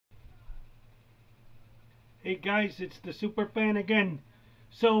Hey guys, it's the Superfan again.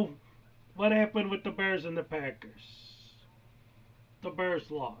 So, what happened with the Bears and the Packers? The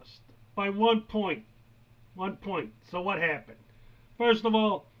Bears lost by 1 point. 1 point. So what happened? First of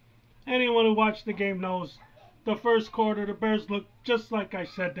all, anyone who watched the game knows the first quarter the Bears looked just like I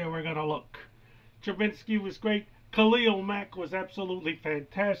said they were gonna look. Trubinsky was great. Khalil Mack was absolutely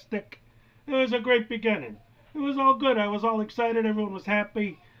fantastic. It was a great beginning. It was all good. I was all excited. Everyone was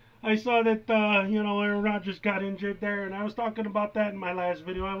happy. I saw that, Aaron Rodgers got injured there, and I was talking about that in my last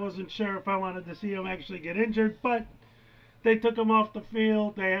video. I wasn't sure if I wanted to see him actually get injured, but they took him off the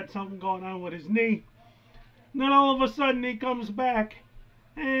field. They had something going on with his knee. And then all of a sudden he comes back,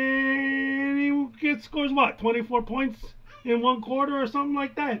 and scores what, 24 points in one quarter or something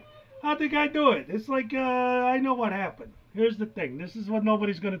like that. How'd the guy do it? It's like, I know what happened. Here's the thing. This is what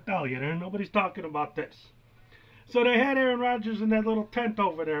nobody's going to tell you. Nobody's talking about this. So they had Aaron Rodgers in that little tent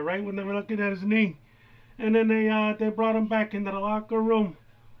over there, right, when they were looking at his knee. And then they brought him back into the locker room.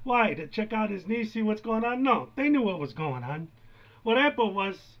 Why? To check out his knee, see what's going on? No, they knew what was going on. What happened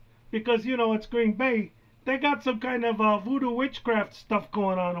was, because, it's Green Bay, they got some kind of voodoo witchcraft stuff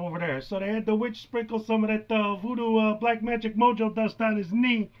going on over there. So they had the witch sprinkle some of that voodoo black magic mojo dust on his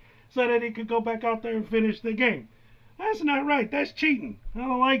knee so that he could go back out there and finish the game. That's not right. That's cheating. I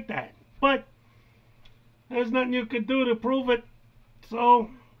don't like that. But there's nothing you could do to prove it. So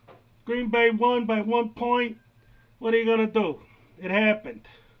Green Bay won by 1 point. What are you going to do? It happened.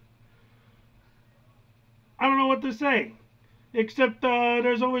 I don't know what to say. Except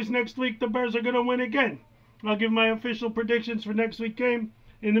there's always next week the Bears are going to win again. I'll give my official predictions for next week's game.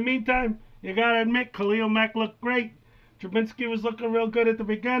 In the meantime, you got to admit, Khalil Mack looked great. Trubinsky was looking real good at the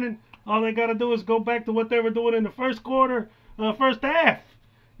beginning. All they got to do is go back to what they were doing in the first quarter, first half.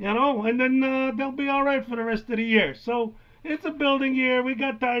 And then they'll be all right for the rest of the year. So it's a building year. We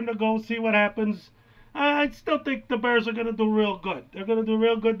got time to go see what happens. I still think the Bears are going to do real good. They're going to do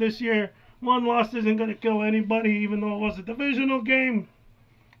real good this year. One loss isn't going to kill anybody, even though it was a divisional game.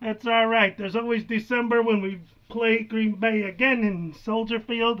 That's all right. There's always December when we play Green Bay again in Soldier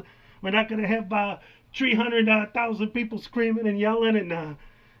Field. We're not going to have 300,000 people screaming and yelling and,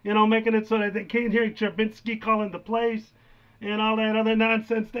 making it so that they can't hear Trubinsky calling the plays and all that other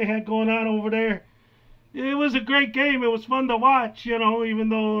nonsense they had going on over there. It was a great game. It was fun to watch, even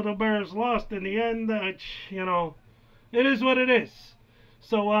though the Bears lost in the end. It is what it is.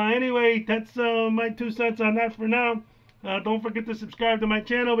 So anyway, that's my 2 cents on that for now. Don't forget to subscribe to my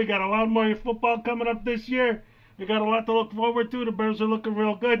channel. We got a lot more football coming up this year. We got a lot to look forward to. The Bears are looking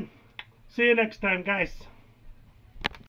real good. See you next time, guys.